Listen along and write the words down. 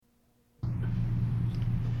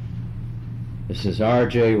This is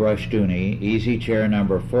R.J. Rushdoony, Easy Chair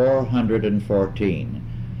number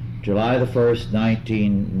 414, July the 1st,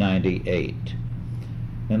 1998.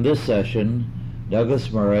 In this session, Douglas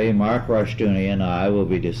Murray, Mark Rushdoony, and I will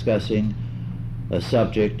be discussing a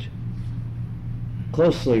subject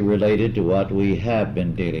closely related to what we have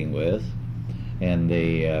been dealing with in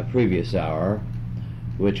the previous hour,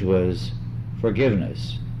 which was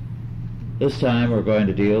forgiveness. This time we're going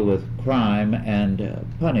to deal with crime and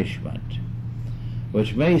punishment,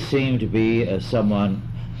 which may seem to be a somewhat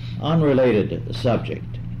unrelated subject.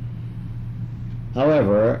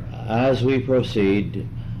 However, as we proceed,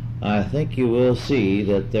 I think you will see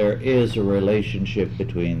that there is a relationship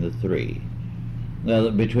between the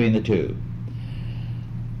two.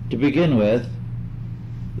 To begin with,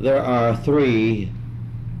 there are three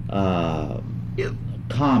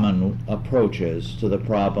common approaches to the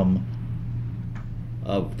problem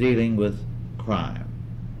of dealing with crime.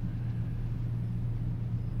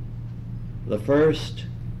 The first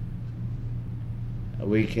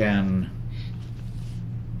we can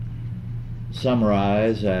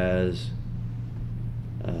summarize as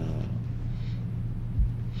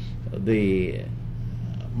the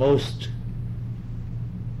most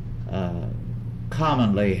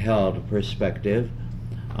commonly held perspective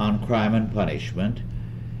on crime and punishment.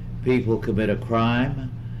 People commit a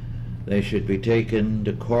crime, they should be taken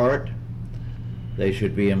to court, they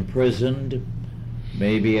should be imprisoned,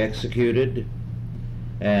 maybe executed,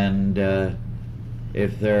 and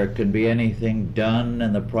if there can be anything done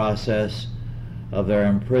in the process of their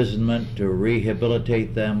imprisonment to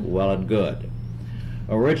rehabilitate them, well and good.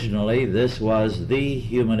 Originally, this was the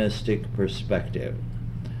humanistic perspective.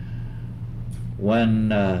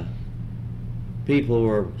 When people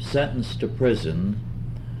were sentenced to prison,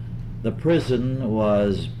 the prison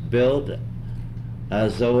was built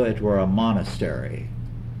as though it were a monastery.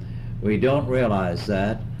 We don't realize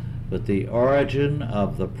that, but the origin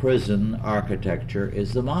of the prison architecture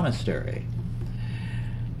is the monastery.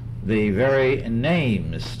 The very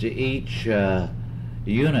names to each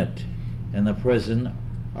unit in the prison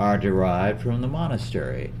are derived from the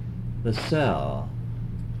monastery. The cell,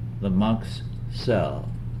 the monk's cell.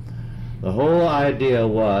 The whole idea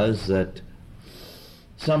was that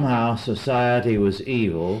somehow society was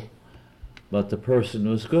evil, but the person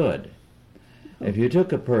was good. If you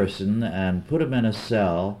took a person and put him in a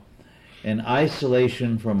cell in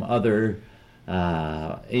isolation from other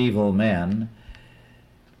evil men,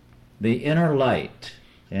 the inner light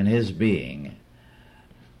in his being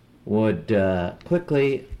would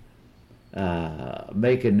quickly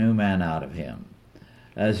make a new man out of him.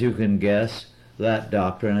 As you can guess, that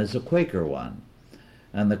doctrine is a Quaker one.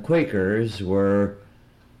 And the Quakers were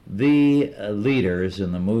the leaders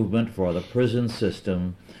in the movement for the prison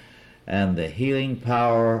system and the healing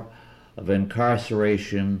power of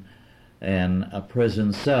incarceration in a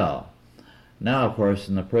prison cell. Now, of course,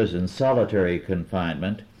 in the prison, solitary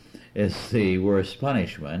confinement is the worst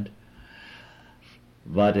punishment,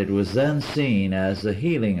 but it was then seen as the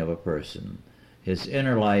healing of a person. His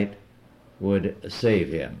inner light would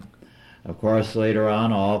save him. Of course, later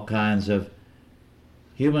on, all kinds of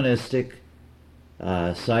humanistic,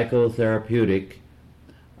 psychotherapeutic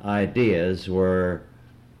ideas were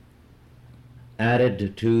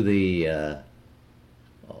added to the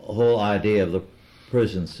whole idea of the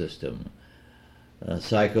prison system.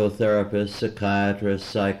 Psychotherapists, psychiatrists,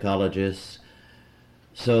 psychologists,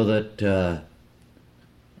 so that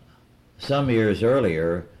some years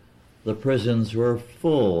earlier the prisons were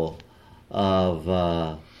full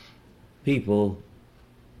of people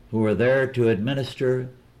who were there to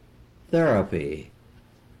administer therapy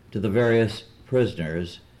to the various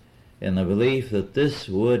prisoners in the belief that this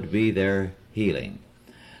would be their healing.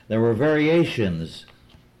 There were variations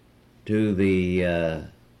to the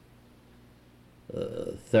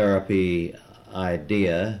therapy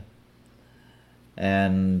idea,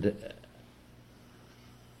 and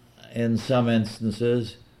in some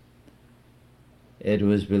instances it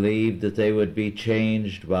was believed that they would be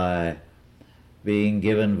changed by being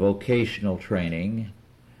given vocational training.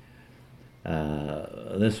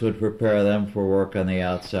 This would prepare them for work on the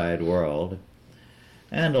outside world.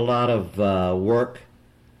 And a lot of work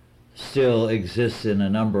still exists in a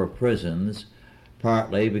number of prisons,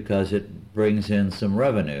 partly because it brings in some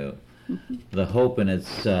revenue. The hope in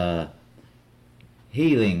its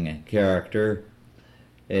healing character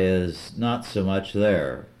is not so much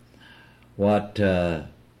there. What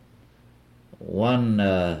one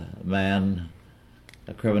man,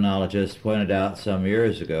 a criminologist, pointed out some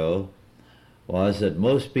years ago was that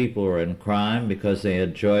most people were in crime because they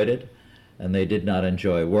enjoyed it and they did not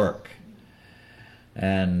enjoy work.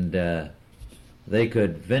 And they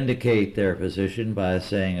could vindicate their position by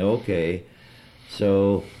saying, okay,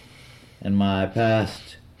 so in my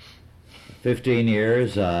past 15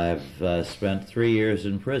 years, I've spent 3 years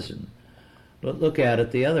in prison. But look at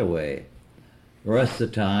it the other way. The rest of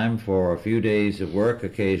the time, for a few days of work,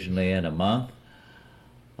 occasionally in a month,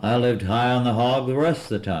 I lived high on the hog the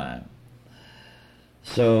rest of the time.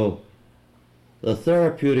 So the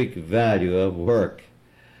therapeutic value of work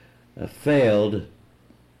failed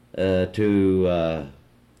to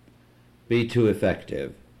be too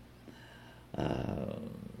effective.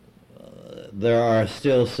 There are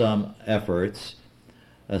still some efforts,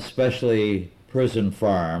 especially prison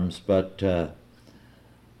farms, but the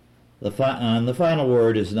final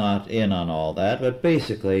word is not in on all that, but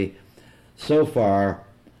basically, so far,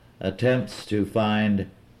 attempts to find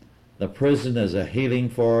the prison as a healing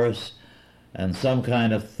force and some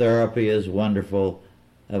kind of therapy as wonderful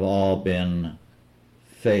have all been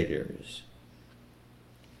failures.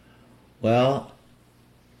 Well,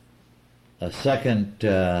 a second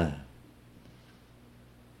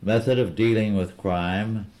method of dealing with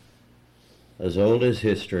crime, as old as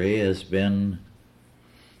history, has been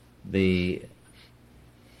the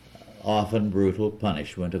often brutal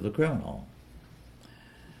punishment of the criminal.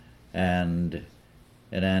 And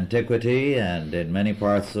in antiquity and in many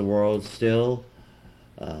parts of the world still,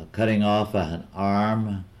 cutting off an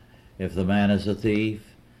arm if the man is a thief,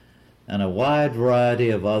 and a wide variety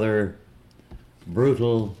of other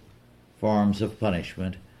brutal forms of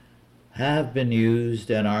punishment have been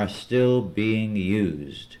used and are still being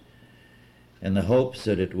used in the hopes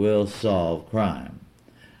that it will solve crime.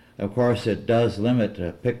 Of course, it does limit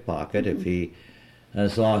a pickpocket if he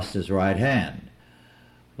has lost his right hand.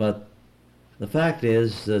 But the fact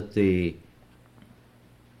is that the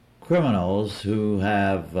criminals who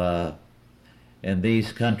have, in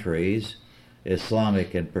these countries,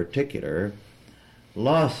 Islamic in particular,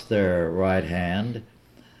 lost their right hand,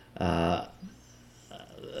 their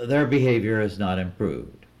behavior has not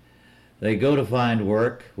improved. They go to find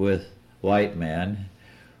work with white men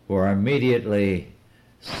who are immediately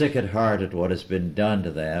sick at heart at what has been done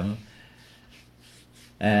to them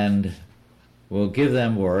and will give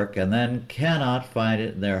them work and then cannot find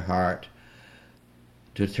it in their heart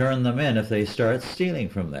to turn them in if they start stealing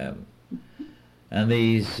from them. And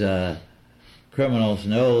these criminals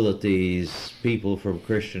know that these people from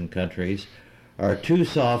Christian countries are too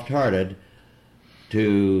soft-hearted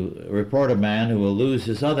to report a man who will lose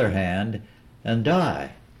his other hand and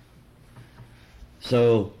die.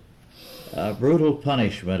 So brutal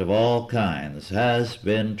punishment of all kinds has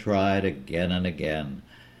been tried again and again.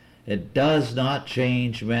 It does not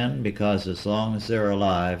change men, because as long as they're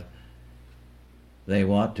alive, they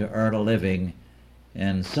want to earn a living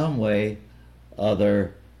in some way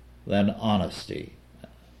other than honesty.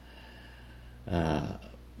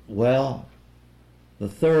 Well, the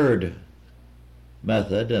third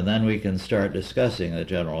method, and then we can start discussing the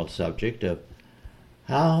general subject of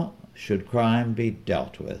how should crime be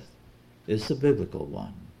dealt with, is the biblical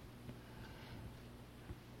one.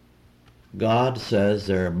 God says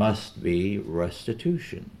there must be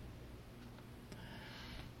restitution.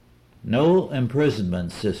 No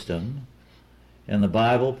imprisonment system. In the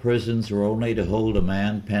Bible, prisons were only to hold a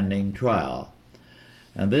man pending trial,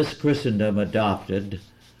 and this Christendom adopted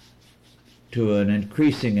to an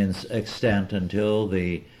increasing extent until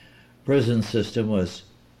the prison system was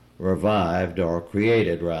revived, or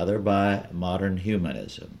created rather, by modern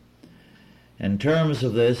humanism. In terms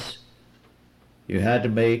of this, you had to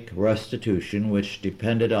make restitution, which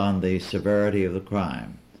depended on the severity of the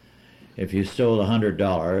crime. If you stole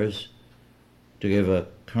 $100, to give a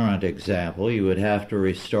current example, you would have to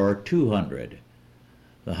restore 200.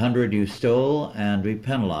 The 100 you stole, and be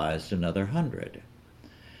penalized another 100.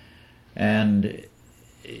 And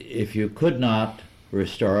if you could not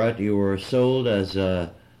restore it, you were sold as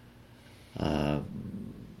a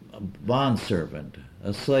bondservant,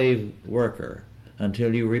 a slave worker,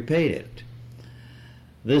 until you repaid it.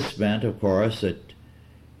 This meant, of course, that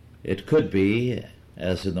it could be,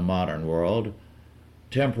 as in the modern world,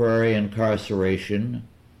 temporary incarceration.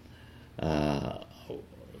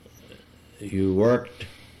 You worked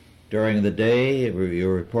during the day, you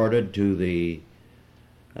reported to the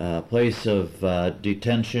place of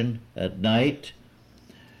detention at night,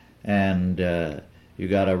 and you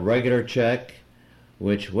got a regular check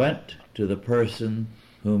which went to the person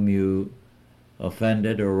whom you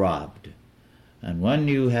offended or robbed. And when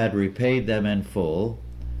you had repaid them in full,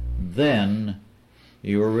 then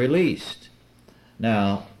you were released.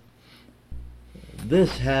 Now,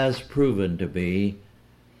 this has proven to be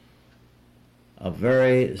a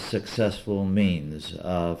very successful means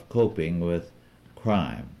of coping with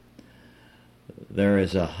crime. There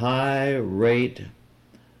is a high rate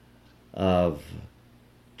of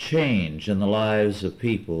change in the lives of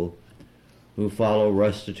people who follow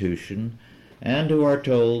restitution and who are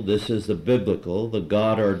told this is the biblical, the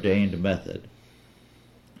God-ordained method.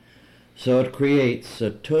 So it creates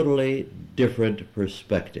a totally different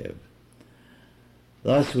perspective.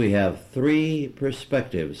 Thus we have three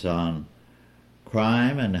perspectives on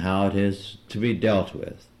crime and how it is to be dealt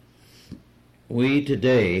with. We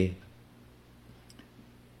today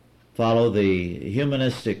follow the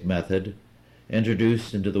humanistic method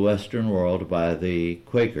introduced into the Western world by the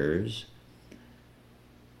Quakers,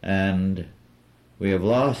 and we have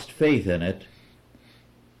lost faith in it.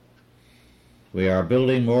 We are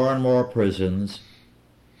building more and more prisons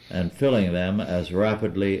and filling them as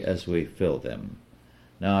rapidly as we fill them.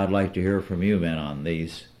 Now I'd like to hear from you men on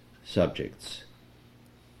these subjects.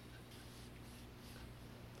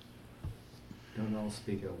 Don't all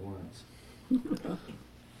speak at once.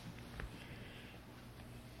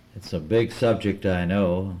 It's a big subject, I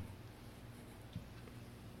know.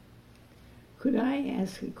 Could I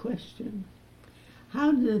ask a question?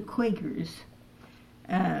 How do the Quakers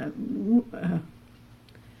have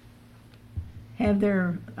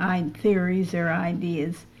their theories, their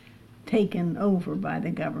ideas taken over by the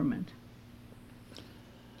government?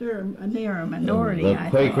 They are a minority, The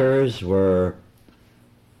Quakers were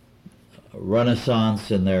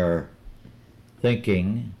Renaissance in their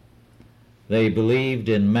thinking. They believed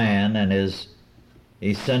in man and his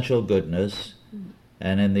essential goodness,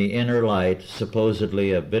 and in the inner light,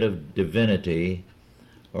 supposedly a bit of divinity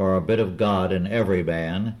or a bit of God in every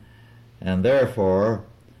man, and therefore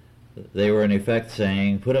they were in effect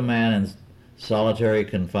saying, put a man in solitary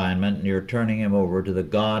confinement and you're turning him over to the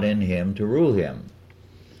God in him to rule him.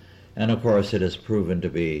 And of course it has proven to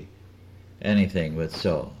be anything but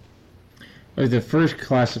so. The first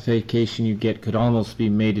classification you get could almost be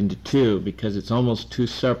made into two, because it's almost two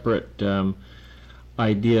separate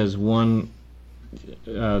ideas. One,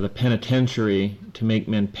 the penitentiary, to make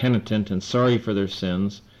men penitent and sorry for their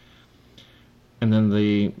sins, and then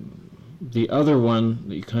the other one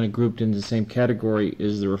that you kind of grouped into the same category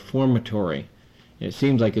is the reformatory. And it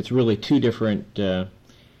seems like it's really two different goals.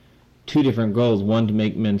 One, to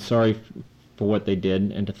make men sorry for what they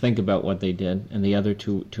did and to think about what they did, and the other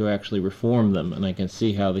to actually reform them. And I can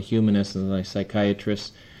see how the humanists and the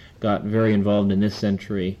psychiatrists got very involved in this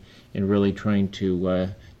century in really trying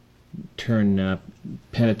to turn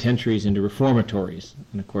penitentiaries into reformatories.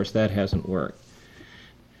 And of course that hasn't worked.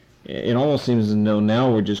 It almost seems as though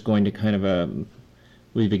now we're just going to kind of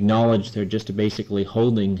we've acknowledged they're just basically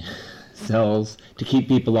holding cells to keep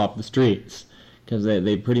people off the streets, because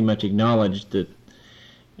they pretty much acknowledged that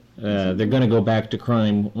they're going to go back to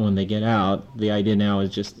crime when they get out. The idea now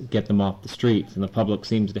is just get them off the streets, and the public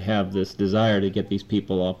seems to have this desire to get these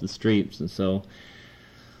people off the streets, and so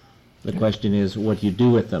the question is, what do you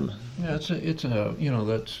do with them? Yeah, it's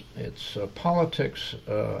a politics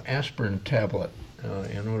aspirin tablet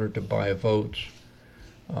in order to buy votes.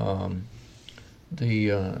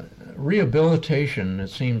 The rehabilitation, it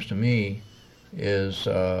seems to me, is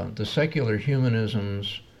the secular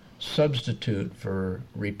humanism's substitute for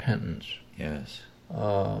repentance. Yes.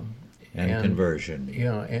 And conversion.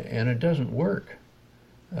 Yeah, and it doesn't work.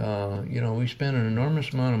 We spend an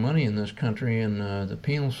enormous amount of money in this country in the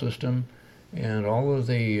penal system, and all of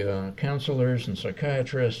the counselors and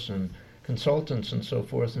psychiatrists and consultants and so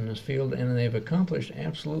forth in this field, and they've accomplished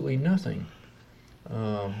absolutely nothing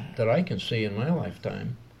that I can see in my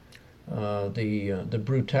lifetime. The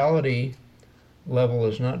brutality level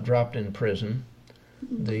is not dropped in prison.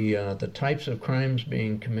 The types of crimes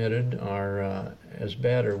being committed are as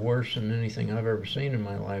bad or worse than anything I've ever seen in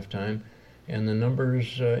my lifetime, and the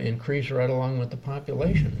numbers increase right along with the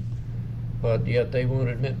population, but yet they won't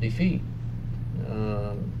admit defeat.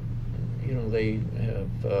 They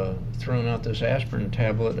have thrown out this aspirin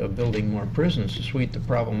tablet of building more prisons to sweep the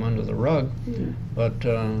problem under the rug, but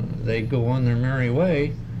they go on their merry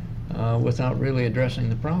way without really addressing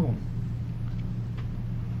the problem.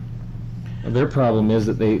 Their problem is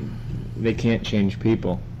that they can't change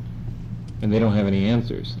people, and they don't have any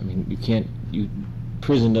answers. I mean,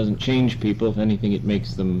 prison doesn't change people. If anything, it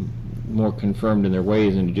makes them more confirmed in their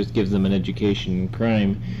ways, and it just gives them an education in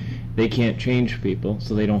crime. They can't change people,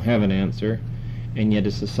 so they don't have an answer. And yet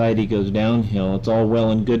as society goes downhill, it's all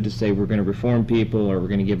well and good to say we're going to reform people or we're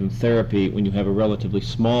going to give them therapy when you have a relatively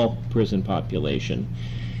small prison population.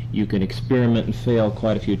 You can experiment and fail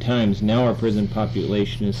quite a few times. Now our prison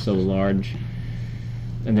population is so large,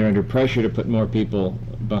 and they're under pressure to put more people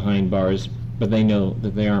behind bars but they know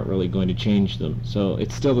that they aren't really going to change them. So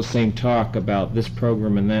it's still the same talk about this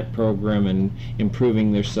program and that program and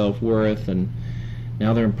improving their self-worth, and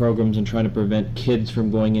now they're in programs and trying to prevent kids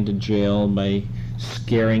from going into jail by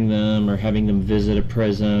scaring them or having them visit a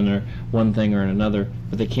prison or one thing or another,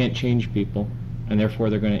 but they can't change people, and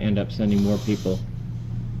therefore they're going to end up sending more people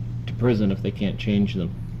to prison if they can't change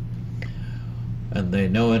them. And they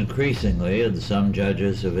know increasingly, and some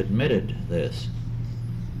judges have admitted this,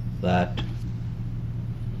 that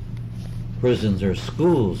prisons are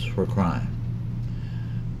schools for crime.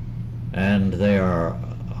 And they are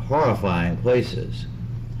horrifying places,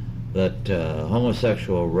 that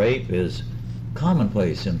homosexual rape is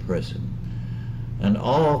commonplace in prison. And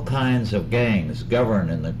all kinds of gangs govern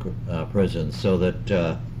in the prisons, so that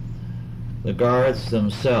the guards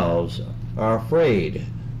themselves are afraid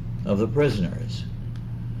of the prisoners.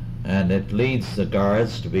 And it leads the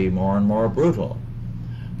guards to be more and more brutal.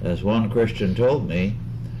 As one Christian told me,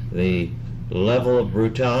 the level of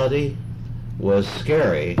brutality was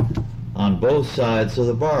scary on both sides of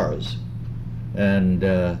the bars. And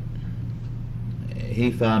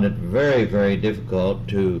he found it very, very difficult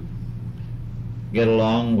to get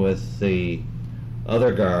along with the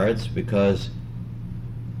other guards because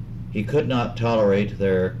he could not tolerate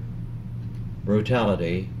their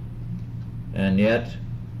brutality, and yet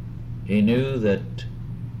he knew that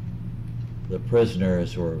the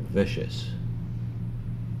prisoners were vicious.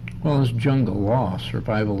 Well, it's jungle law,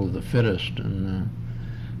 survival of the fittest, and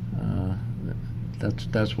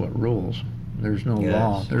that's what rules. There's no Yes.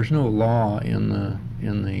 law. There's no law in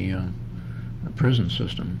the prison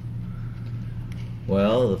system.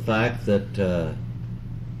 Well, the fact that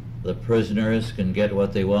the prisoners can get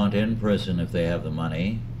what they want in prison if they have the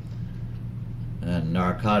money, and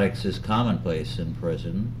narcotics is commonplace in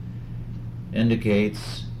prison,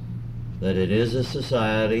 indicates that it is a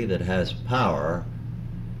society that has power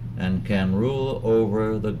and can rule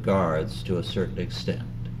over the guards to a certain extent.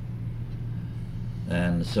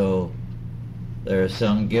 And so there's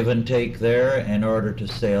some give and take there in order to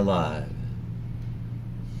stay alive.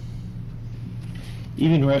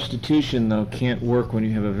 Even restitution, though, can't work when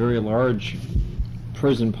you have a very large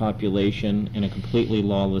prison population in a completely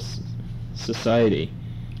lawless society.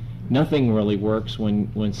 Nothing really works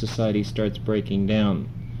when society starts breaking down.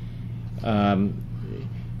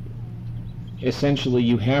 Essentially,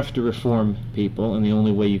 you have to reform people, and the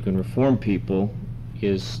only way you can reform people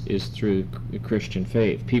is through the Christian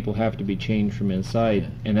faith. People have to be changed from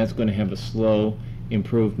inside, and that's going to have a slow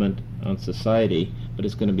improvement on society, but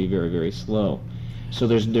it's going to be very, very slow. So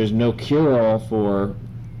there's no cure-all for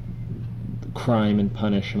crime and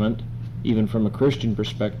punishment, even from a Christian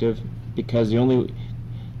perspective, because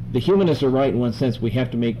the humanists are right in one sense. We have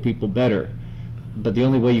to make people better, but the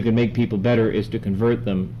only way you can make people better is to convert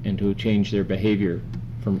them and to change their behavior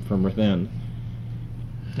from within.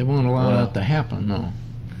 They won't allow that to happen, though.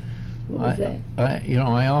 What was that?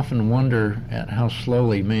 I often wonder at how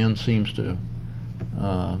slowly man seems to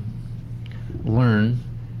learn,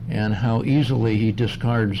 and how easily he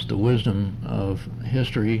discards the wisdom of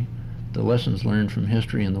history, the lessons learned from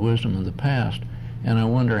history and the wisdom of the past. And I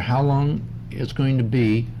wonder how long it's going to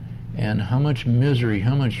be, and how much misery,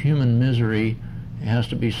 how much human misery has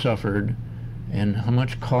to be suffered, and how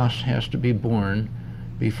much cost has to be borne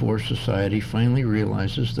before society finally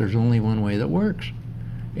realizes there's only one way that works.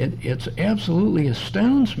 It absolutely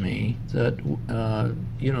astounds me that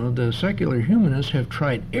the secular humanists have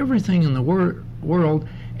tried everything in the world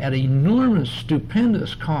at enormous,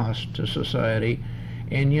 stupendous cost to society,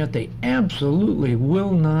 and yet they absolutely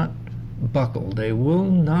will not buckle. They will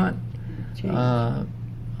not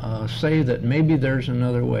say that maybe there's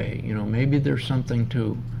another way. Maybe there's something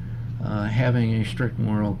to having a strict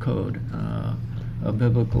moral code, a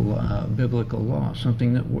biblical law,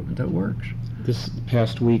 something that works. This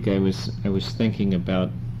past week, I was thinking about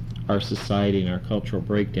our society and our cultural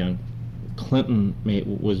breakdown. Clinton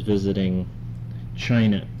was visiting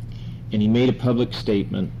China, and he made a public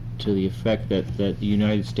statement to the effect that the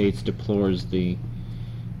United States deplores the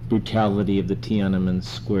brutality of the Tiananmen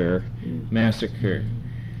Square massacre.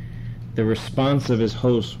 The response of his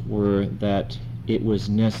hosts were that it was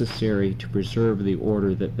necessary to preserve the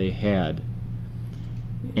order that they had.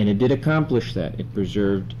 And it did accomplish that. It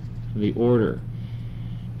preserved the order.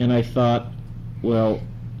 And I thought, well,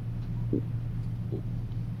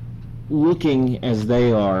 looking as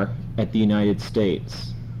they are at the United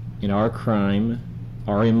States, in our crime,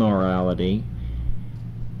 our immorality,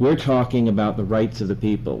 we're talking about the rights of the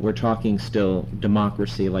people. We're talking still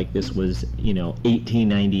democracy, like this was,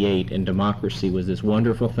 1898, and democracy was this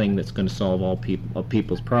wonderful thing that's going to solve all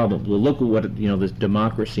people's problems. Well, look at what, this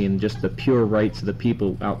democracy and just the pure rights of the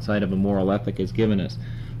people outside of a moral ethic has given us.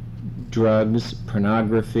 Drugs,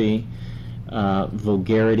 pornography,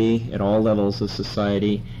 vulgarity at all levels of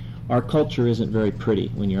society. Our culture isn't very pretty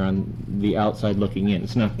when you're on the outside looking in.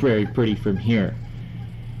 It's not very pretty from here.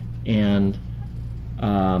 And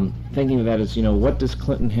thinking of that as, what does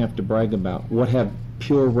Clinton have to brag about? What have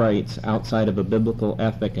pure rights outside of a biblical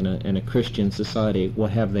ethic in a Christian society? What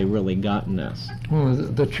have they really gotten us? Well,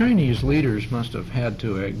 the Chinese leaders must have had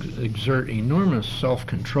to exert enormous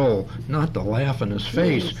self-control not to laugh in his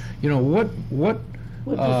face. Yes.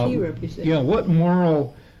 What does he represent? Yeah, what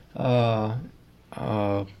moral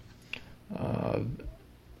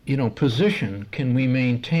position can we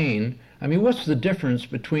maintain? I mean, what's the difference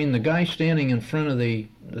between the guy standing in front of the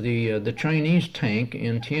Chinese tank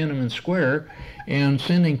in Tiananmen Square and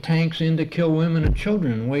sending tanks in to kill women and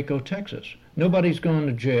children in Waco, Texas? Nobody's gone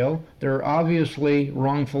to jail. There are obviously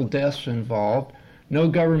wrongful deaths involved. No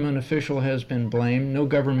government official has been blamed. No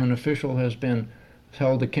government official has been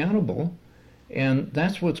held accountable. And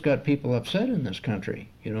that's what's got people upset in this country.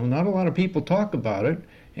 Not a lot of people talk about it,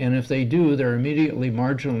 and if they do, they're immediately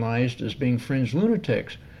marginalized as being fringe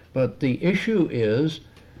lunatics. But the issue is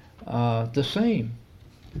the same.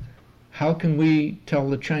 How can we tell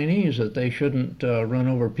the Chinese that they shouldn't run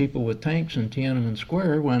over people with tanks in Tiananmen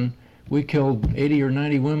Square when we killed 80 or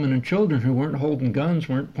 90 women and children who weren't holding guns,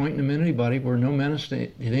 weren't pointing them at anybody, were no menace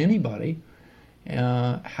to anybody?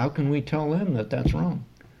 How can we tell them that that's wrong?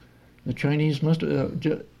 The Chinese must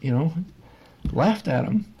have, laughed at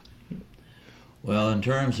them. Well, in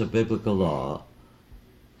terms of biblical law,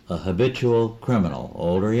 a habitual criminal,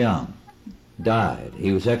 old or young, died.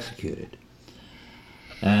 He was executed.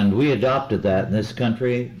 And we adopted that in this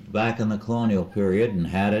country back in the colonial period and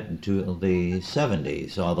had it until the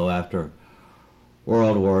 70s, although after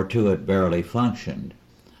World War II it barely functioned.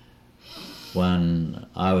 When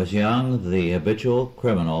I was young, the habitual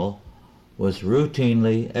criminal was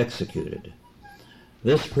routinely executed.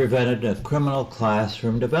 This prevented a criminal class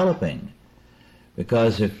from developing,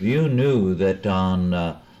 because if you knew that on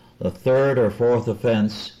the third or fourth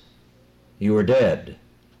offense you were dead,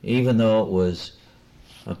 even though it was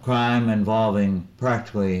a crime involving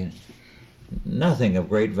practically nothing of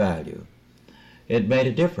great value, it made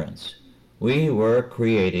a difference. We were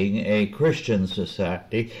creating a Christian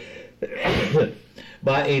society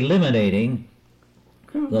by eliminating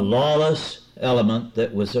the lawless element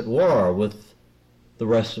that was at war with the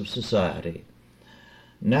rest of society.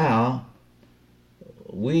 Now,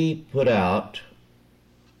 we put out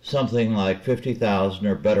something like $50,000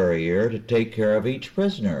 or better a year to take care of each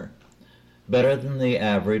prisoner, better than the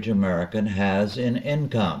average American has in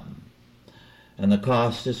income. And the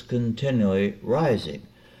cost is continually rising.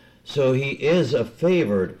 So he is a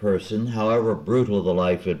favored person, however brutal the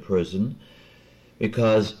life in prison,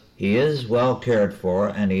 because he is well cared for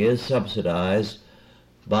and he is subsidized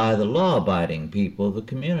by the law-abiding people of the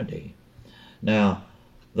community. Now,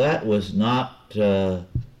 that was not the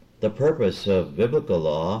purpose of biblical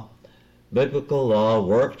law. Biblical law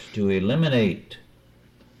worked to eliminate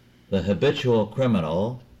the habitual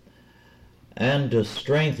criminal and to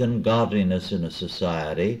strengthen godliness in a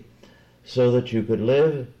society so that you could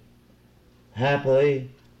live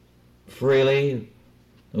happily, freely,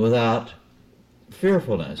 without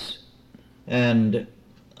fearfulness. And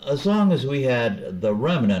as long as we had the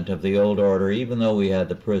remnant of the old order, even though we had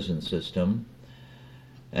the prison system,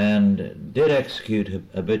 and did execute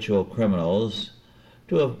habitual criminals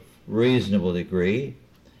to a reasonable degree,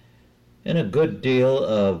 in a good deal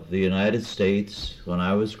of the United States, when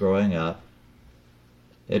I was growing up,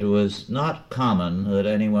 it was not common that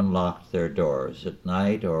anyone locked their doors at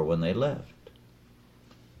night or when they left,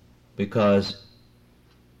 because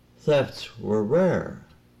thefts were rare.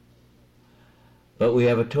 But we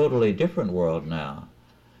have a totally different world now,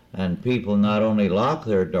 and people not only lock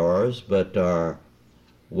their doors, but are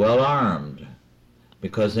well armed,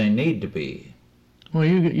 because they need to be. Well,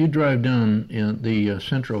 you drive down in the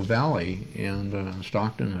Central Valley and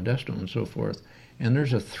Stockton, Modesto, and so forth, and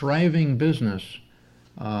there's a thriving business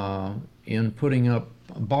in putting up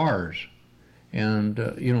bars, and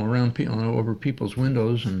around over people's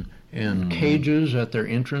windows, and cages at their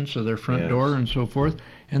entrance of their front door, and so forth.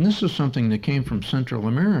 And this is something that came from Central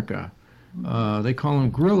America. They call them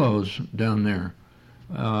grillos down there.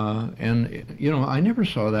 And, you know, I never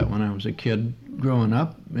saw that when I was a kid growing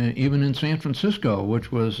up, even in San Francisco,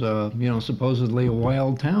 which was, you know, supposedly a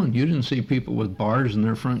wild town. You didn't see people with bars in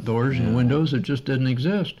their front doors and windows. It just didn't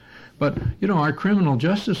exist. But, you know, our criminal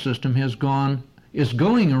justice system is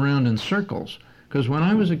going around in circles. Because when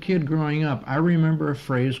I was a kid growing up, I remember a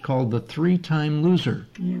phrase called the 3-time loser.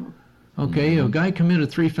 Yeah. Okay, a guy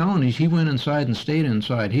committed 3 felonies. He went inside and stayed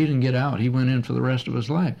inside. He didn't get out. He went in for the rest of his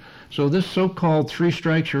life. So this so-called 3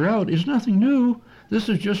 strikes you're out is nothing new. This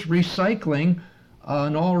is just recycling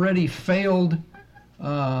an already failed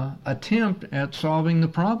attempt at solving the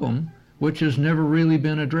problem, which has never really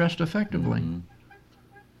been addressed effectively. Mm-hmm.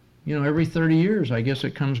 You know, every 30 years, I guess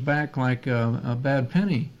it comes back like a bad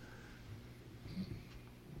penny.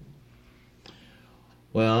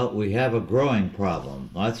 Well, we have a growing problem.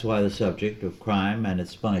 That's why the subject of crime and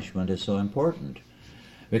its punishment is so important,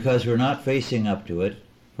 because we're not facing up to it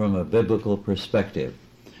from a biblical perspective.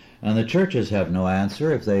 And the churches have no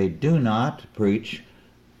answer if they do not preach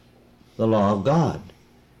the law of God.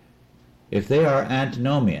 If they are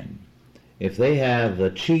antinomian, if they have the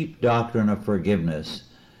cheap doctrine of forgiveness,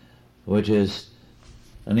 which is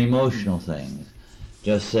an emotional thing,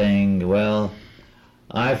 just saying, well,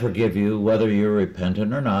 I forgive you, whether you're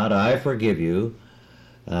repentant or not, I forgive you,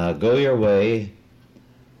 go your way,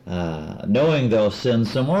 knowing they'll sin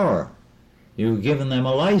some more. You've given them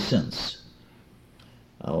a license.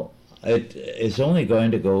 It is only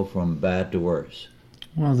going to go from bad to worse.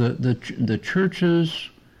 Well, the churches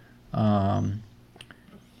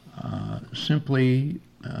simply,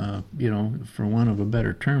 you know, for want of a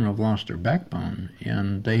better term, have lost their backbone,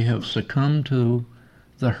 and they have succumbed to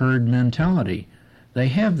the herd mentality. They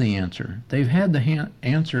have the answer. They've had the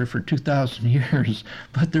answer for 2,000 years,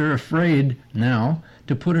 but they're afraid now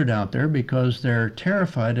to put it out there because they're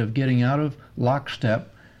terrified of getting out of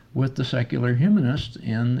lockstep with the secular humanists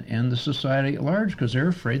and the society at large, because they're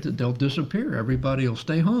afraid that they'll disappear. Everybody will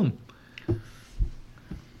stay home.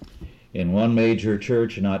 In one major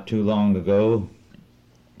church not too long ago,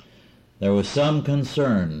 there was some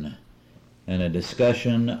concern and a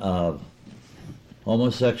discussion of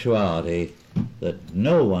homosexuality that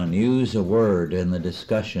no one used a word in the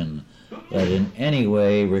discussion that in any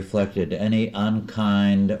way reflected any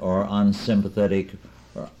unkind or unsympathetic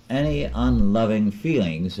or any unloving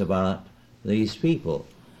feelings about these people.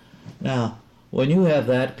 Now, when you have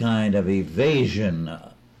that kind of evasion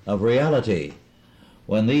of reality,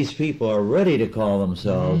 when these people are ready to call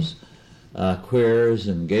themselves queers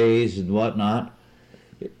and gays and whatnot,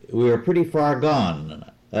 we are pretty far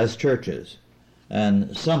gone as churches,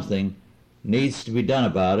 and something needs to be done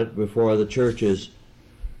about it before the church is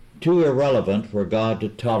too irrelevant for God to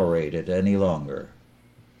tolerate it any longer.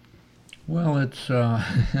 Well, it's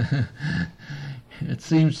it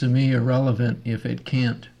seems to me irrelevant if it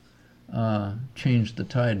can't change the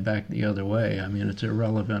tide back the other way. I mean, it's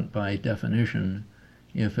irrelevant by definition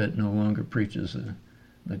if it no longer preaches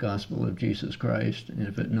the gospel of Jesus Christ, and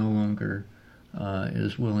if it no longer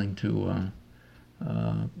is willing to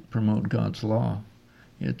promote God's law.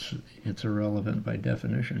 It's irrelevant by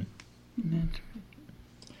definition. That's right.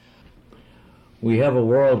 We have a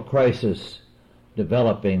world crisis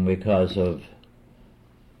developing because of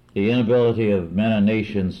the inability of men and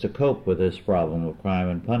nations to cope with this problem of crime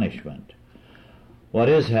and punishment. What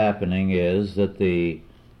is happening is that the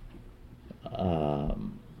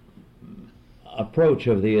approach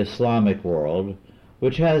of the Islamic world,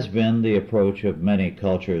 which has been the approach of many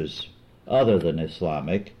cultures other than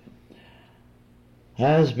Islamic,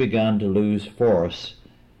 has begun to lose force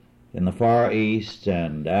in the Far East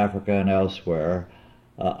and Africa and elsewhere,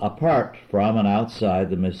 apart from and outside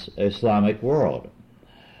the Islamic world.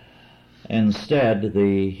 Instead,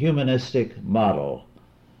 the humanistic model,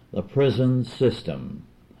 the prison system,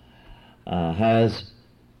 has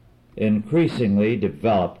increasingly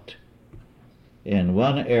developed in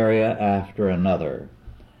one area after another,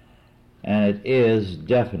 and it is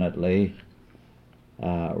definitely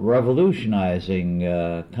revolutionizing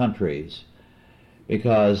countries,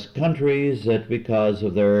 because countries that, because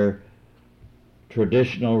of their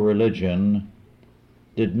traditional religion,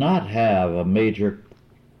 did not have a major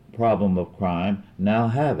problem of crime, now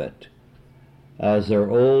have it, as their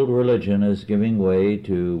old religion is giving way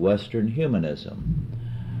to Western humanism.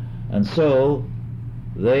 And so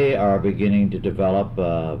they are beginning to develop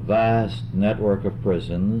a vast network of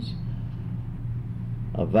prisons,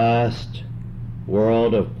 a vast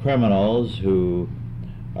world of criminals who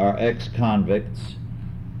are ex-convicts,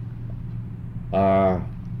 are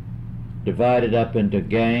divided up into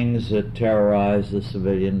gangs that terrorize the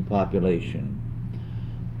civilian population.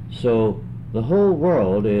 So the whole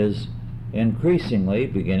world is increasingly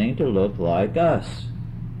beginning to look like us.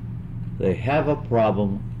 They have a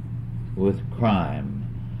problem with crime,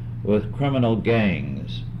 with criminal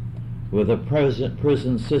gangs, with a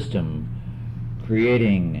prison system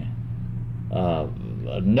creating a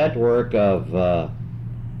network of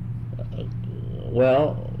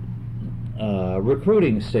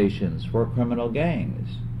recruiting stations for criminal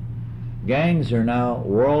gangs. Gangs are now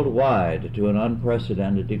worldwide to an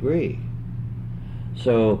unprecedented degree.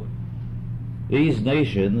 So these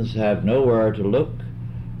nations have nowhere to look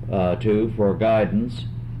to for guidance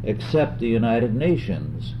except the United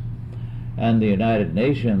Nations. And the United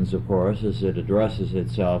Nations, of course, as it addresses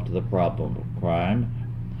itself to the problem of crime,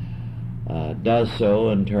 does so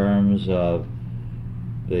in terms of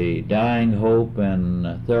the dying hope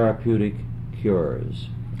and therapeutic cures.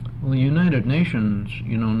 Well, the United Nations,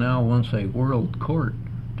 now wants a world court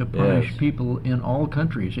to punish Yes. people in all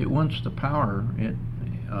countries. It wants the power.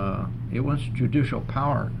 It wants judicial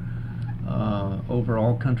power over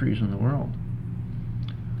all countries in the world.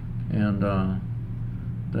 And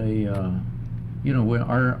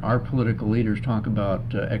our political leaders talk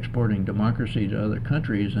about exporting democracy to other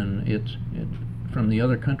countries, and from the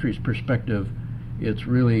other countries' perspective, it's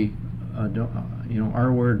really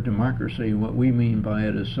our word democracy. What we mean by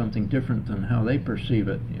it is something different than how they perceive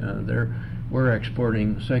it. We're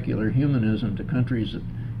exporting secular humanism to countries that,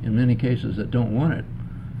 in many cases, that don't want it.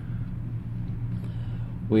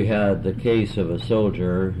 We had the case of a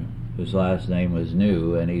soldier whose last name was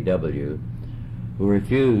New, N-E-W, who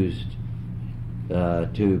refused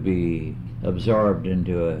to be absorbed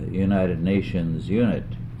into a United Nations unit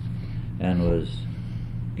and was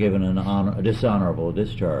given a dishonorable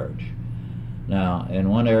discharge. Now, in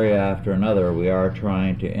one area after another, we are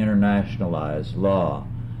trying to internationalize law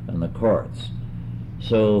and the courts.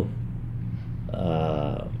 So,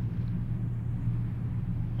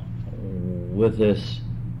 with this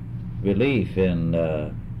belief in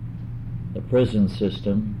the prison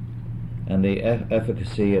system and the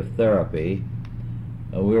efficacy of therapy,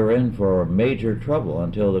 we're in for major trouble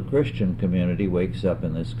until the Christian community wakes up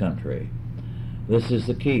in this country. This is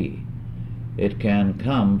the key. It can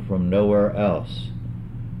come from nowhere else.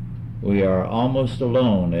 We are almost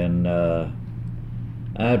alone in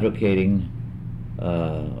advocating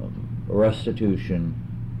restitution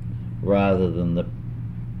rather than the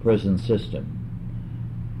prison system.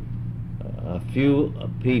 A few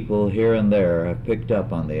people here and there have picked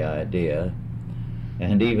up on the idea,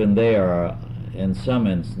 and even they are, in some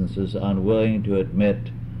instances, unwilling to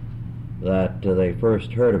admit that they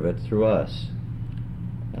first heard of it through us.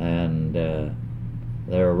 And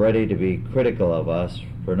they're ready to be critical of us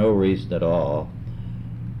for no reason at all,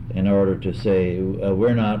 in order to say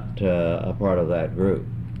we're not a part of that group.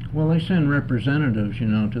 Well, they send representatives,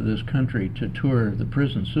 to this country to tour the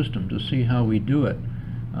prison system to see how we do it.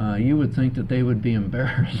 You would think that they would be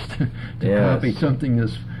embarrassed to Yes. copy something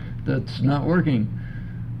that's not working.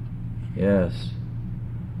 Yes.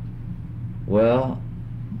 Well,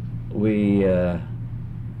 we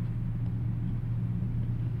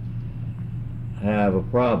have a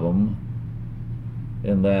problem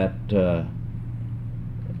in that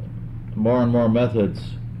more and more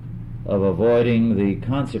methods of avoiding the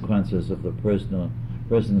consequences of the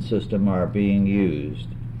prison system are being used.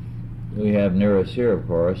 We have near us here, of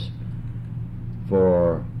course,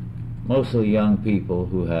 for mostly young people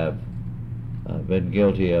who have been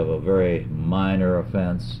guilty of a very minor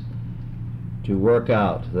offense to work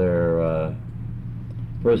out their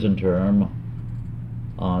prison term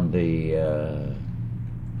on the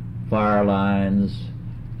fire lines,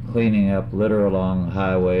 cleaning up litter along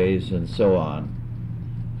highways, and so on.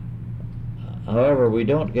 However, we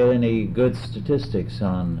don't get any good statistics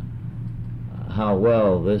on how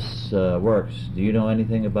well this works. Do you know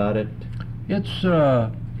anything about it? It's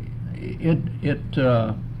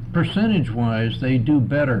percentage-wise, they do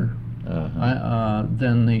better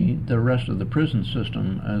than the rest of the prison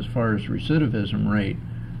system as far as recidivism rate.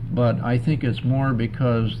 But I think it's more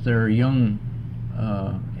because they're young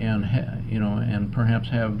and perhaps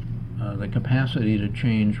have the capacity to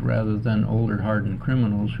change rather than older hardened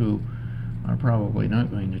criminals who are probably not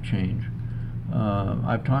going to change.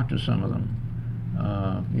 I've talked to some of them,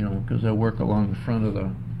 because they work along the front of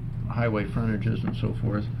the highway frontages and so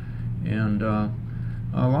forth, and a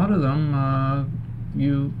lot of them,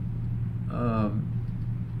 you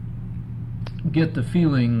get the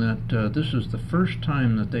feeling that this is the first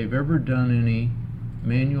time that they've ever done any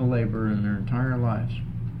manual labor in their entire lives.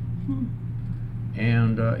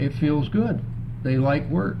 And it feels good. They like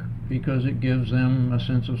work because it gives them a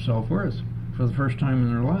sense of self-worth for the first time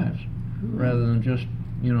in their lives, rather than just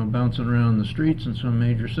bouncing around the streets in some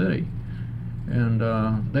major city.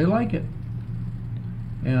 and they like it.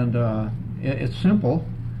 And it's simple,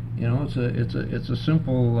 you know. It's a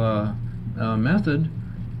simple method,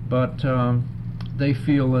 but they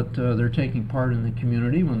feel that they're taking part in the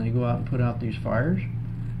community when they go out and put out these fires,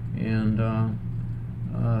 and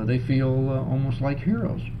they feel almost like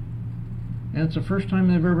heroes. And it's the first time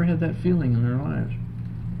they've ever had that feeling in their lives.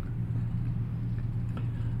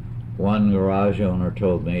 One garage owner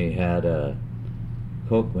told me he had a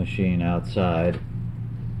Coke machine outside,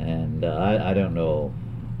 and I don't know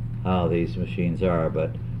how these machines are,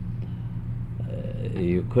 but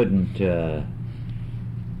you couldn't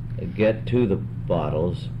get to the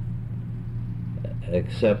bottles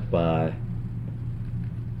except by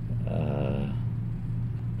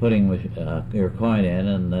putting your coin in,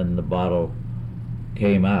 and then the bottle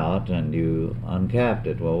came out and you uncapped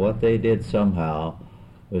it. Well, what they did somehow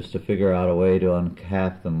was to figure out a way to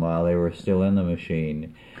uncap them while they were still in the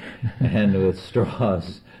machine, and with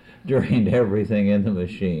straws drained everything in the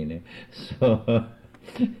machine. So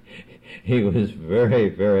he was very,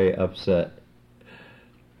 very upset.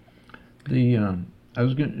 I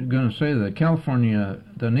was going to say that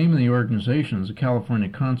the name of the organization is the California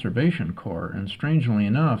Conservation Corps, and strangely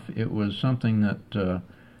enough, it was something that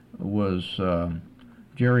was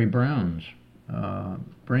Jerry Brown's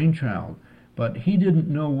brainchild. But he didn't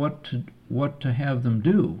know what to have them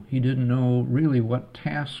do. He didn't know really what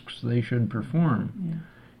tasks they should perform.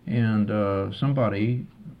 Yeah. And somebody,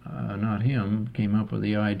 not him, came up with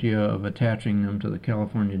the idea of attaching them to the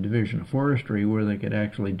California Division of Forestry, where they could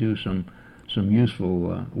actually do some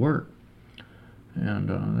useful work. And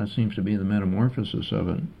that seems to be the metamorphosis of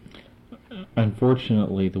it.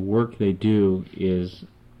 Unfortunately, the work they do is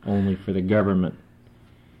only for the government.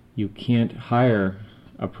 You can't hire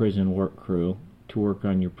a prison work crew to work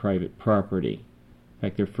on your private property. In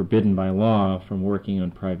fact, they're forbidden by law from working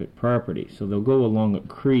on private property. So they'll go along a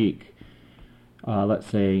creek, let's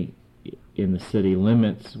say in the city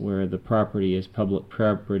limits where the property is public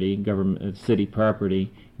property, government, city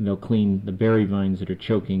property, and they'll clean the berry vines that are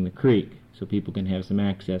choking the creek so people can have some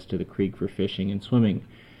access to the creek for fishing and swimming.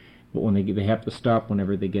 But when they have to stop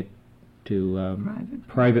whenever they get to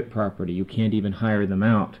private property. You can't even hire them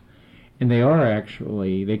out. And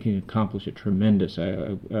they can accomplish a tremendous,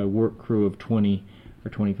 a work crew of 20 or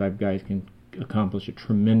 25 guys can accomplish a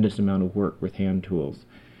tremendous amount of work with hand tools.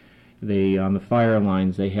 On the fire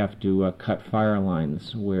lines, they have to cut fire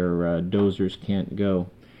lines where dozers can't go.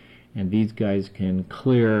 And these guys can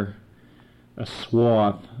clear a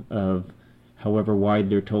swath of however wide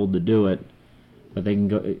they're told to do it, but they can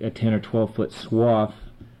go a 10 or 12 foot swath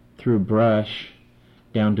through brush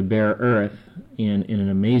down to bare earth in an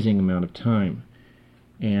amazing amount of time.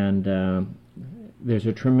 And there's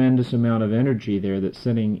a tremendous amount of energy there that's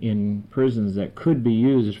sitting in prisons that could be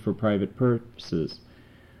used for private purposes.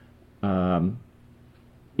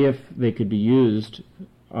 If they could be used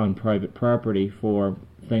on private property for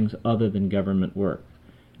things other than government work.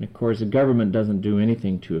 And of course, the government doesn't do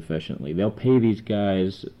anything too efficiently. They'll pay these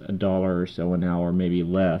guys $1 or so an hour, maybe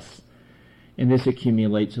less. And this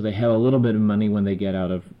accumulates so they have a little bit of money when they get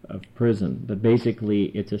out of prison. But basically,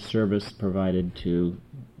 it's a service provided to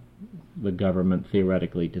the government,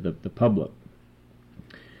 theoretically, to the public.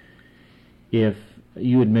 If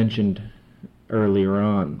you had mentioned earlier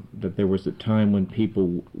on that there was a time when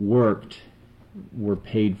people were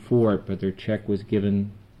paid for it, but their check was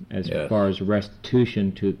given as far as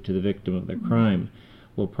restitution to the victim of the crime.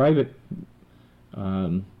 Well, private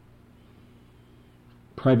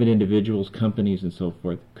individuals, companies, and so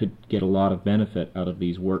forth could get a lot of benefit out of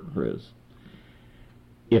these work crews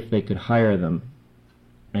if they could hire them,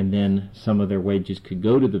 and then some of their wages could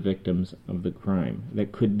go to the victims of the crime.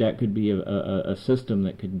 That could be a system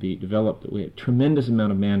that could be developed. We have a tremendous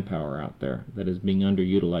amount of manpower out there that is being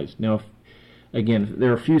underutilized. Now, again, there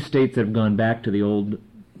are a few states that have gone back to the old,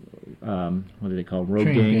 what do they call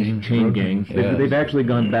them? Chain gangs. Yes. They've actually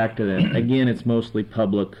gone back to that. Again, it's mostly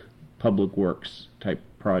public works type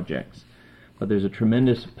projects. But there's a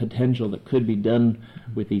tremendous potential that could be done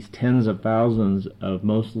with these tens of thousands of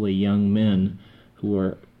mostly young men who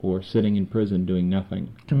are sitting in prison doing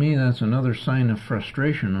nothing. To me, that's another sign of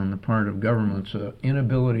frustration on the part of government's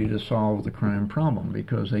inability to solve the crime problem,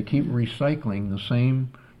 because they keep recycling the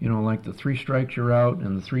same, like the 3 strikes you're out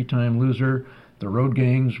and the 3-time loser. The road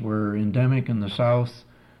gangs were endemic in the South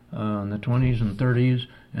in the 20s and 30s,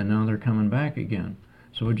 and now they're coming back again.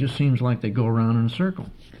 So it just seems like they go around in a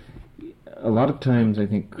circle. A lot of times I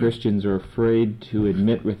think Christians are afraid to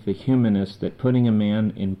admit with the humanists that putting a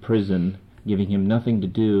man in prison, giving him nothing to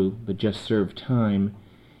do but just serve time,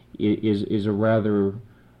 is a rather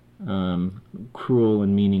cruel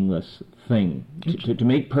and meaningless thing. To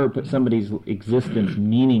make somebody's existence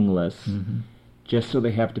meaningless just so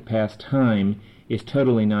they have to pass time is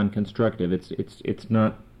totally non-constructive. It's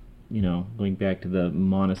not, going back to the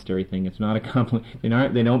monastery thing. It's not a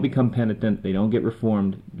they don't become penitent. They don't get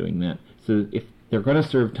reformed doing that. So if they're going to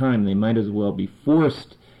serve time, they might as well be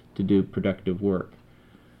forced to do productive work.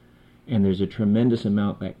 And there's a tremendous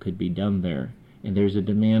amount that could be done there, and there's a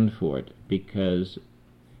demand for it, because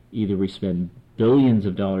either we spend billions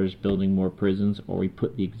of dollars building more prisons, or we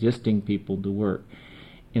put the existing people to work.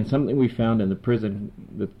 And something we found in the prison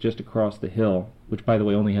that's just across the hill, which by the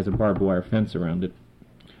way only has a barbed wire fence around it,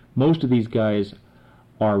 most of these guys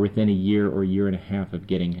are within a year or year and a half of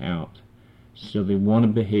getting out. So they want to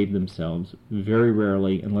behave themselves, very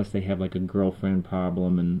rarely, unless they have like a girlfriend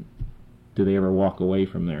problem, and do they ever walk away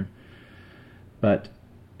from there. But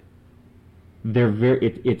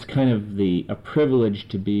it's kind of a privilege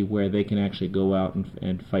to be where they can actually go out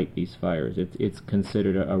and fight these fires. It's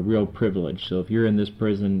considered a real privilege. So if you're in this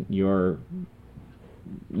prison, you're,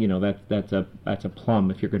 that's a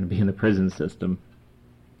plum if you're going to be in the prison system,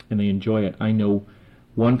 and they enjoy it. I know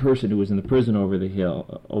one person who was in the prison over the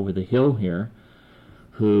hill here,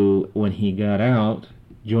 who, when he got out,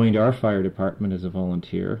 joined our fire department as a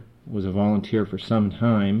volunteer, was a volunteer for some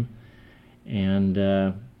time, and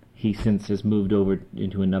he since has moved over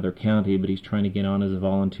into another county, but he's trying to get on as a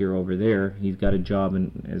volunteer over there. He's got a job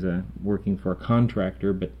working for a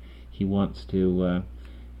contractor, but he wants to,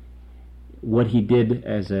 what he did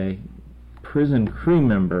as a prison crew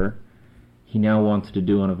member, he now wants to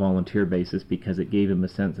do on a volunteer basis, because it gave him a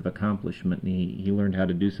sense of accomplishment, and he learned how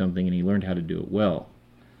to do something, and he learned how to do it well.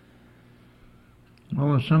 Well,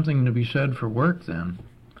 there's something to be said for work then.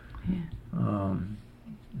 Yeah.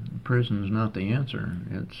 Prison's not the answer.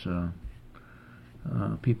 It's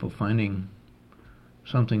people finding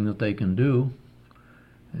something that they can do,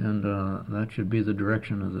 and that should be the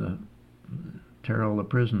direction of tear all the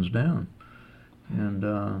prisons down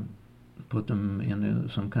and put them into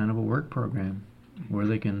some kind of a work program where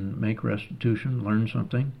they can make restitution, learn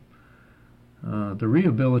something. The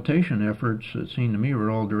rehabilitation efforts, it seemed to me,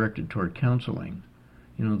 were all directed toward counseling.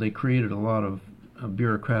 They created a lot of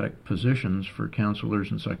bureaucratic positions for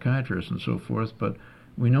counselors and psychiatrists and so forth, but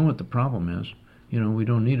we know what the problem is. We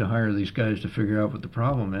don't need to hire these guys to figure out what the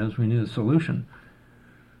problem is. We need a solution.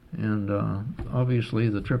 And obviously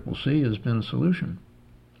the CCC has been a solution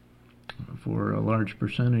for a large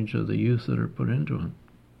percentage of the youth that are put into it.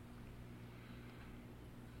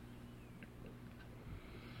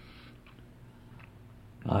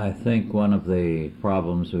 I think one of the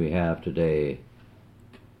problems we have today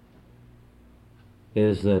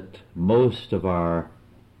is that most of our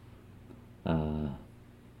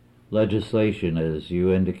legislation, as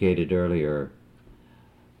you indicated earlier,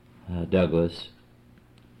 Douglas,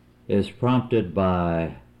 is prompted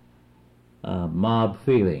by mob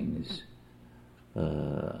feelings,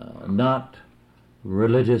 not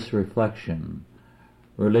religious reflection,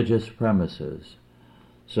 religious premises.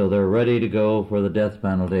 So they're ready to go for the death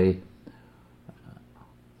penalty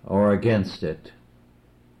or against it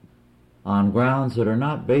on grounds that are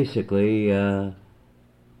not basically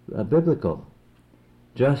biblical,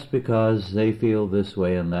 just because they feel this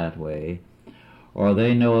way and that way, or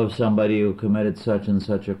they know of somebody who committed such and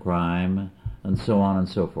such a crime, and so on and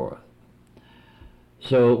so forth.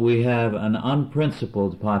 So we have an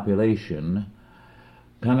unprincipled population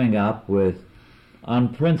coming up with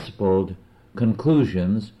unprincipled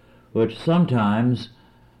conclusions, which sometimes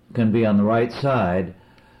can be on the right side,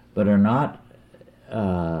 but are not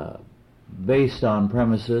based on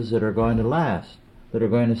premises that are going to last, that are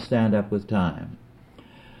going to stand up with time.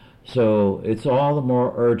 So it's all the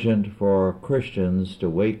more urgent for Christians to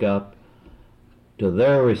wake up to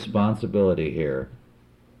their responsibility here.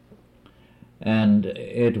 And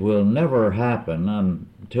it will never happen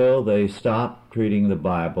until they stop treating the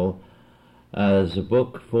Bible as a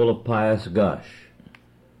book full of pious gush,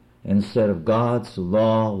 instead of God's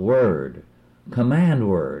law word, command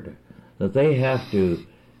word, that they have to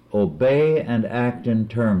obey and act in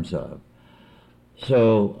terms of.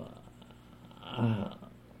 So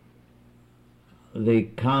the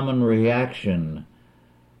common reaction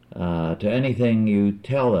to anything you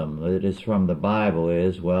tell them that is from the Bible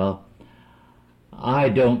is, well, I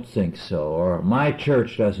don't think so, or my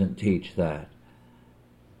church doesn't teach that.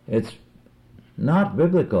 It's not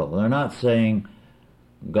biblical. They're not saying,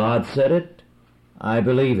 God said it, I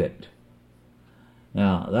believe it.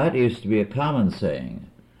 Now, that used to be a common saying.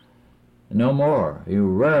 No more. You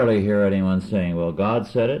rarely hear anyone saying, well, God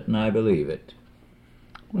said it and I believe it.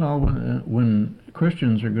 Well, when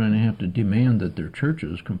Christians are going to have to demand that their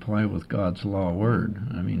churches comply with God's law word,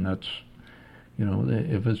 I mean, that's, you know,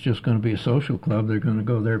 if it's just going to be a social club, they're going to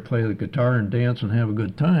go there, play the guitar and dance and have a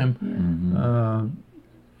good time.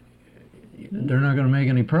 They're not going to make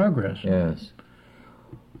any progress. Yes.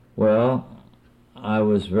 Well, I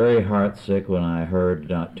was very heartsick when I heard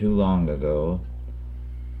not too long ago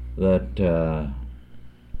that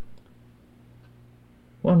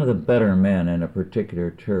one of the better men in a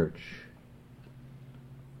particular church,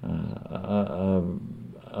 a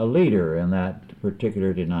leader in that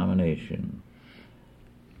particular denomination,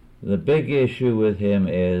 the big issue with him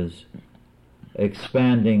is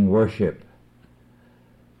expanding worship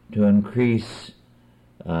to increase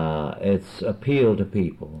its appeal to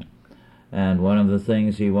people. And one of the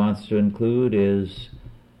things he wants to include is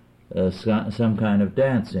some kind of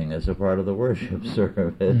dancing as a part of the worship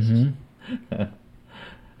service.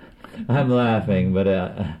 I'm laughing, but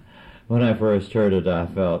when I first heard it, I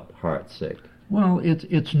felt heartsick. Well,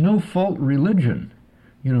 it's no-fault religion,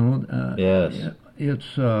 you know. Yes.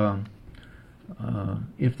 It's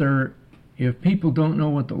if people don't know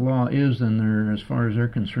what the law is, then as far as they're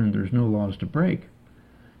concerned, there's no laws to break.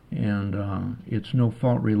 And it's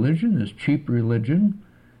no-fault religion. It's cheap religion.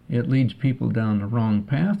 It leads people down the wrong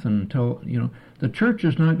path until, you know, the church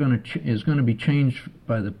is not going to is going to be changed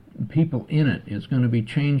by the people in it. It's going to be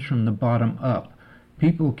changed from the bottom up.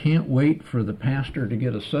 People can't wait for the pastor to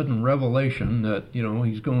get a sudden revelation that, you know,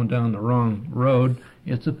 he's going down the wrong road.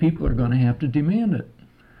 It's the people are going to have to demand it.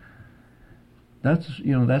 That's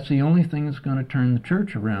the only thing that's going to turn the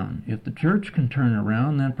church around. If the church can turn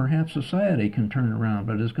around, then perhaps society can turn around,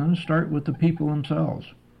 but it's going to start with the people themselves.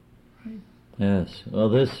 Yes. Well,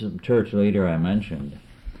 this church leader I mentioned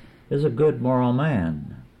is a good moral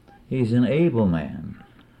man. He's an able man.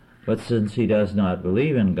 But since he does not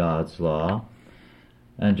believe in God's law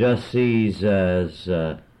and just sees as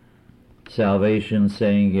salvation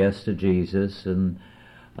saying yes to Jesus and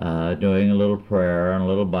doing a little prayer and a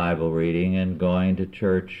little Bible reading and going to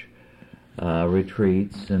church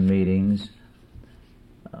retreats and meetings,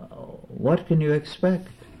 what can you expect?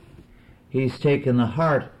 He's taken the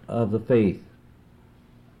heart of the faith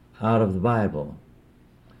out of the Bible.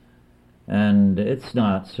 And it's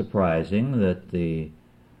not surprising that the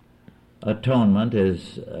atonement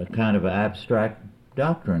is a kind of abstract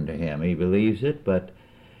doctrine to him. He believes it, but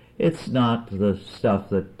it's not the stuff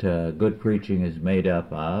that good preaching is made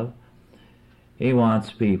up of. He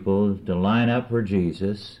wants people to line up for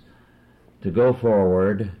Jesus, to go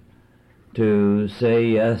forward, to say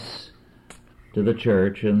yes to the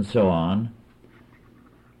church, and so on.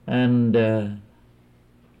 And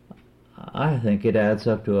I think it adds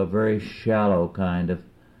up to a very shallow kind of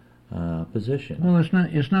position. Well,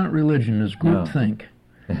 it's not religion, it's groupthink.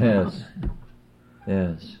 Yes.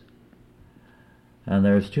 Yes. And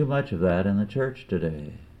there's too much of that in the church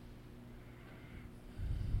today.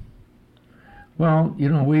 Well, you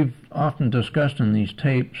know, we've often discussed in these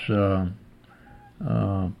tapes that,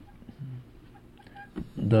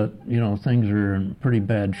 you know, things are in pretty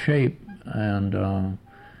bad shape, and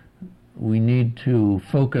we need to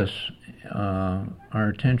focus our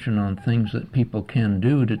attention on things that people can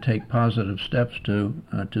do to take positive steps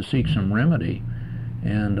to seek some remedy.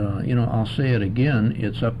 And, you know, I'll say it again,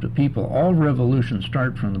 it's up to people. All revolutions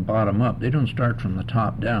start from the bottom up. They don't start from the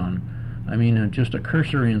top down. I mean, just a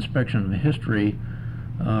cursory inspection of the history,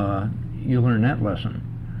 you learn that lesson.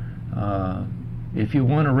 If you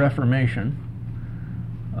want a reformation,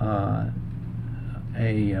 a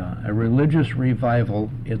religious revival,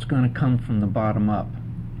 it's going to come from the bottom up,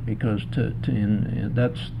 because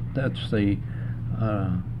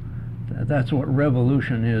that's what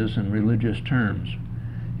revolution is in religious terms.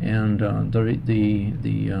 And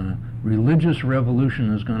the religious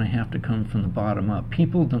revolution is going to have to come from the bottom up.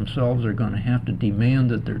 People themselves are going to have to demand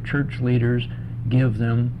that their church leaders give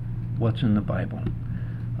them what's in the Bible.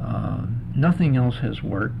 Nothing else has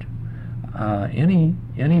worked.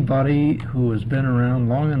 Anybody who has been around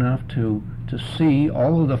long enough to see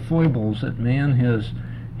all of the foibles that man has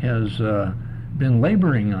been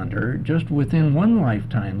laboring under just within one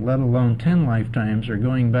lifetime, let alone 10 lifetimes, or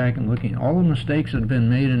going back and looking at all the mistakes that have been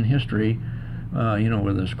made in history, you know,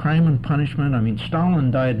 with this crime and punishment. I mean, Stalin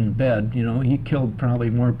died in bed, you know, he killed probably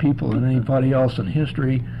more people than anybody else in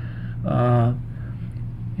history. It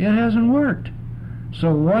hasn't worked.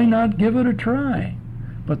 So why not give it a try?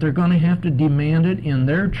 But they're going to have to demand it in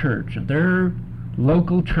their church, their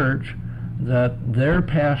local church, that their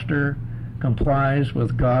pastor complies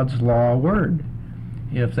with God's law word.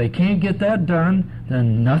 If they can't get that done,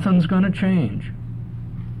 then nothing's going to change.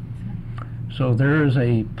 So there is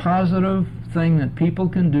a positive thing that people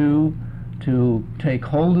can do to take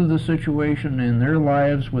hold of the situation in their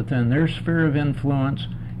lives within their sphere of influence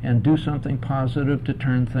and do something positive to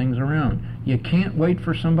turn things around. You can't wait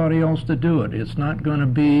for somebody else to do it. It's not going to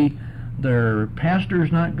be, their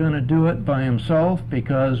pastor's not going to do it by himself,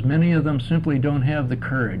 because many of them simply don't have the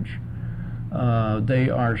courage. They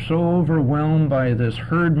are so overwhelmed by this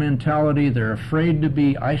herd mentality, they're afraid to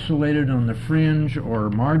be isolated on the fringe or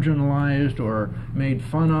marginalized or made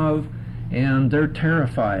fun of, and they're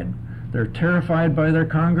terrified. They're terrified by their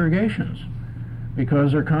congregations,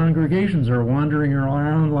 because their congregations are wandering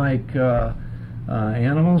around like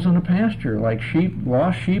animals in a pasture, like sheep,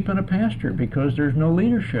 lost sheep in a pasture, because there's no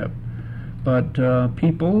leadership. But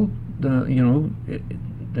people,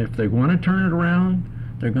 if they want to turn it around,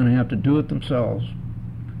 they're going to have to do it themselves.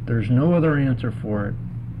 There's no other answer for it.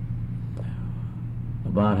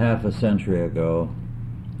 About half a century ago,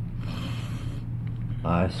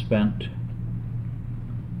 I spent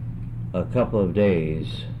a couple of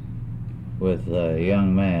days with a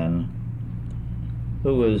young man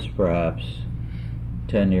who was perhaps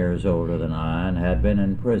 10 years older than I and had been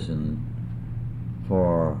in prison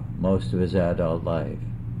for most of his adult life.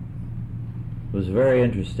 It was very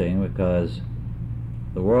interesting because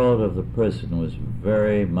the world of the prison was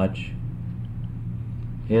very much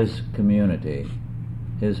his community,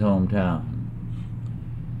 his hometown.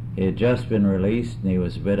 He had just been released, and he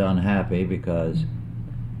was a bit unhappy because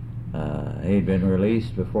he'd been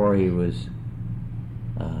released before he was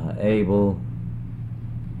able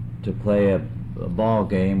to play a ball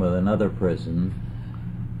game with another prison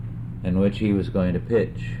in which he was going to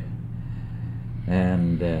pitch.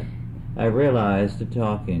 And I realized that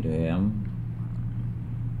talking to him,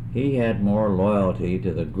 he had more loyalty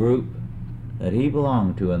to the group that he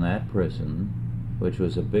belonged to in that prison, which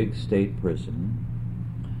was a big state prison,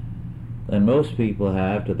 than most people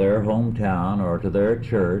have to their hometown or to their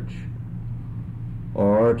church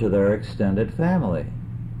or to their extended family.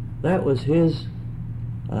 That was his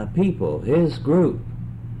people, his group.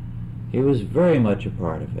 He was very much a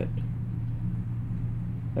part of it.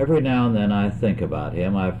 Every now and then I think about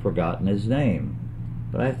him. I've forgotten his name,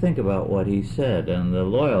 but I think about what he said and the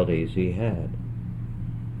loyalties he had.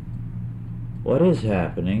 What is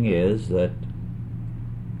happening is that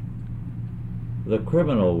the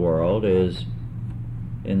criminal world is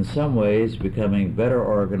in some ways becoming better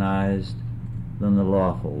organized than the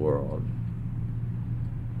lawful world.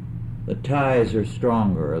 The ties are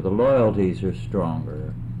stronger, the loyalties are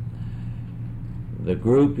stronger. The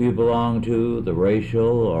group you belong to, the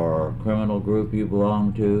racial or criminal group you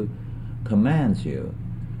belong to, commands you.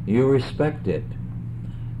 You respect it.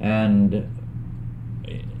 And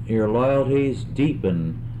your loyalties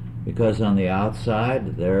deepen because on the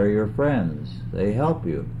outside, they're your friends. They help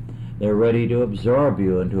you. They're ready to absorb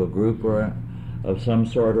you into a group of some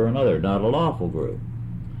sort or another, not a lawful group.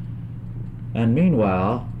 And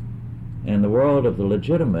meanwhile, in the world of the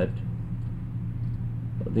legitimate,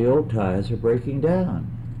 the old ties are breaking down.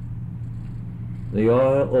 The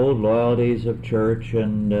old loyalties of church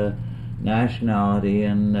and nationality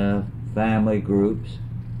and family groups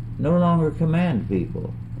no longer command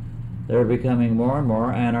people. They're becoming more and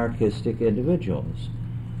more anarchistic individuals.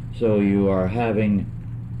 So you are having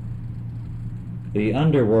the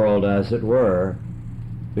underworld, as it were,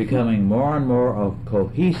 becoming more and more a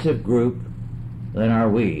cohesive group than are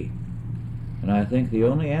we. And I think the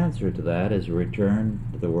only answer to that is a return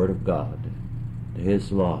to the Word of God, to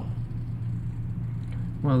His law.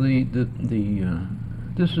 Well,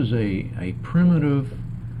 this is a primitive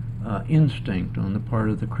instinct on the part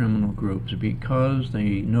of the criminal groups, because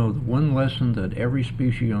they know the one lesson that every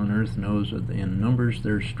species on earth knows: that in numbers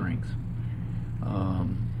there's strength.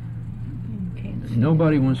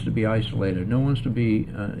 Nobody wants to be isolated. No one wants to be,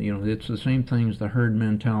 it's the same thing as the herd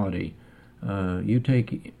mentality. You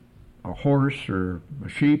take a horse or a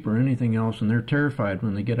sheep or anything else, and they're terrified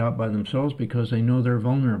when they get out by themselves because they know they're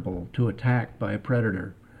vulnerable to attack by a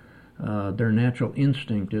predator. Their natural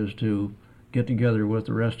instinct is to get together with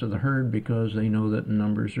the rest of the herd because they know that in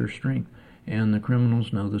numbers there's strength. And the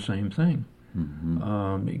criminals know the same thing.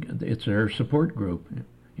 Mm-hmm. It's their support group.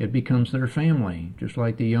 It becomes their family, just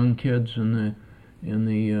like the young kids in the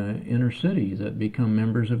inner city that become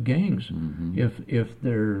members of gangs. Mm-hmm.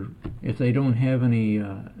 If they don't have any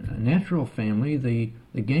natural family,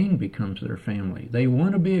 the gang becomes their family. They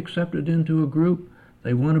want to be accepted into a group.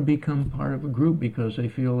 They want to become part of a group because they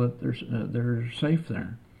feel that they're safe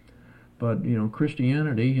there. But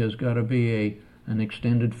Christianity has got to be an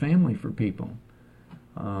extended family for people.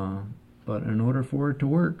 But in order for it to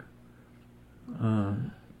work,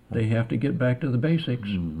 they have to get back to the basics.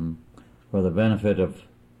 Mm-hmm. For the benefit of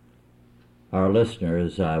our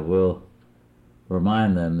listeners, I will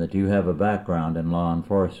remind them that you have a background in law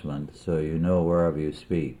enforcement, so you know wherever you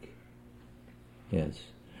speak. Yes.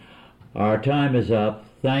 Our time is up.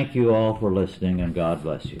 Thank you all for listening, and God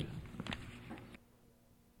bless you.